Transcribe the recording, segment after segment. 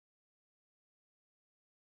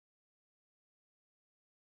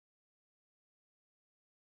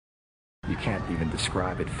even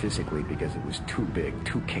describe it physically because it was too big,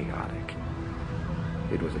 too chaotic.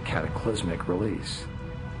 It was a cataclysmic release,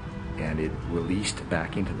 and it released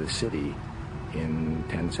back into the city in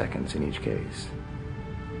 10 seconds in each case.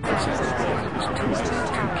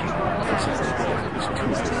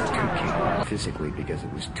 Physically because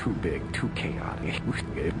it was too big, too chaotic.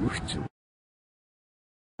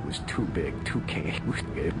 It was too big, too chaotic.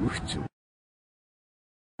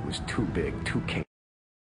 It was too big, too chaotic.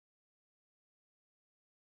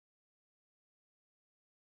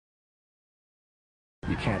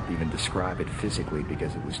 You can't even describe it physically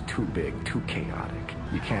because it was too big, too chaotic.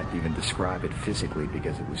 You can't even describe it physically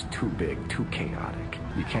because it was too big, too chaotic.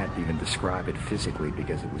 You can't even describe it physically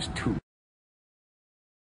because it was too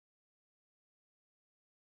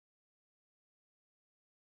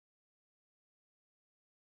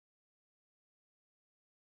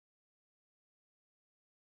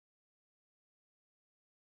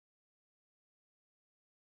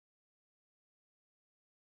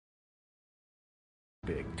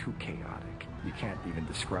big, too chaotic. You can't even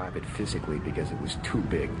describe it physically because it was too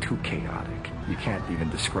big, too chaotic. You can't even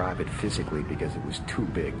describe it physically because it was too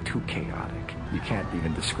big, too chaotic. You can't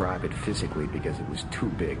even describe it physically because it was too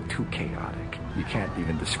big, too chaotic. You can't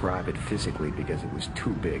even describe it physically because it was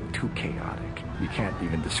too big, too chaotic. You can't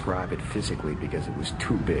even describe it physically because it was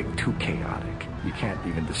too big, too chaotic. You can't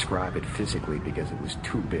even describe it physically because it was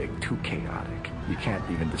too big, too chaotic. You can't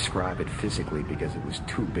even describe it physically because it was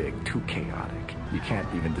too big, too chaotic. You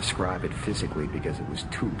can't even describe it physically because it was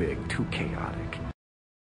too big, too chaotic.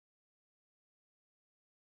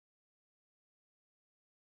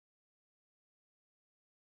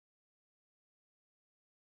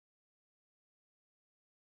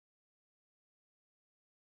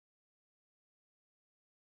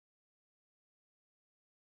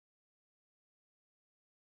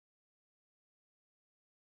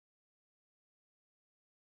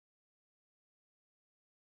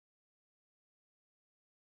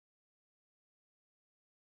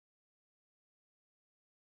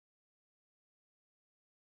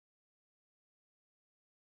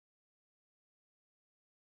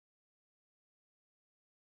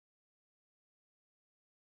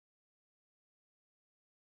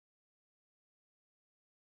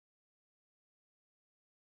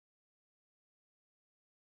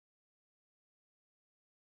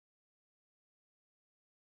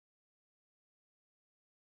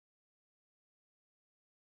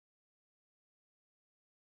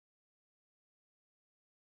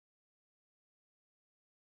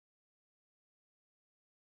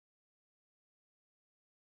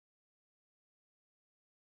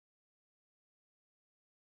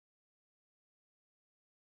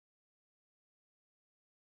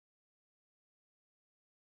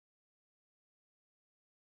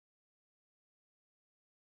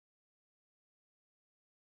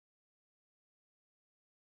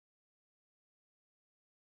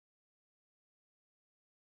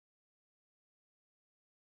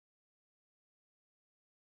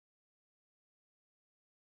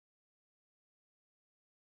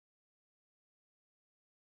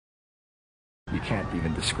 You can't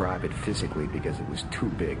even describe it physically because it was too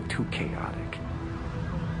big, too chaotic.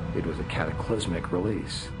 It was a cataclysmic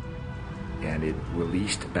release, and it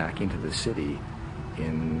released back into the city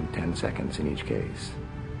in 10 seconds in each case.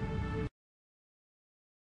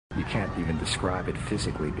 You can't even describe it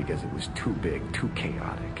physically because it was too big, too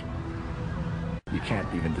chaotic. You can't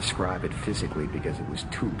even describe it physically because it was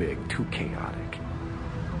too big, too chaotic.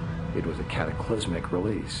 It was a cataclysmic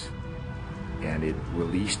release, and it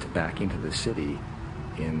released back into the city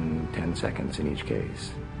in 10 seconds in each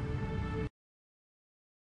case.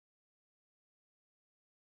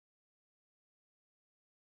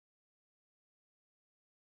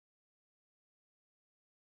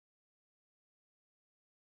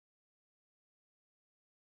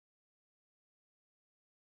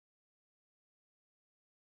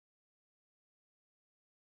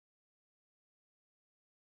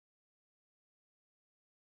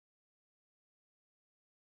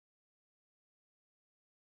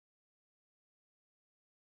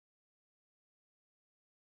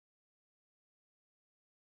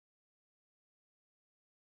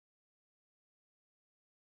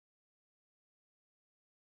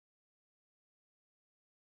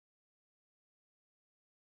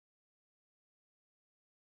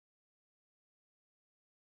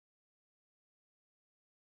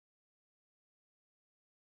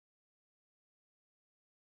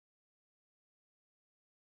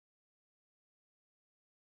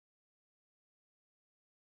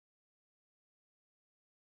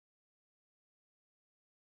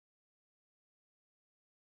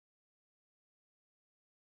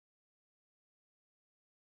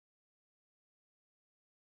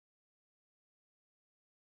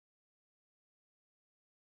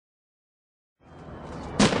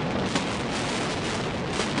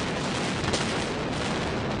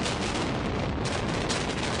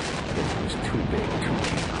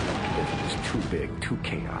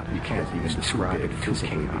 chaotic. You can't even describe it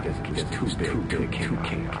physically because it was too big, too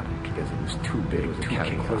chaotic. Because it was too big, it was a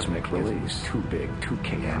cataclysmic release. Too big, too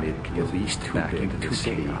chaotic. And it released back into the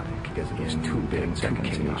city because it was too big, too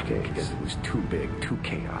chaotic. Because it was too big, too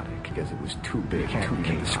chaotic. Because it was too big, you can't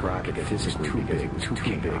even describe it physically because it was too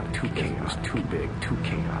big, too chaotic. It was too big, too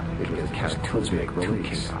chaotic. It was a cataclysmic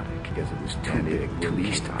release. Because it was too big,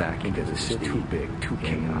 released back into the city. Too big, too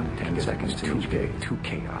chaotic. 10 seconds too big, too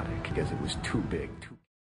chaotic. Because it was too big, too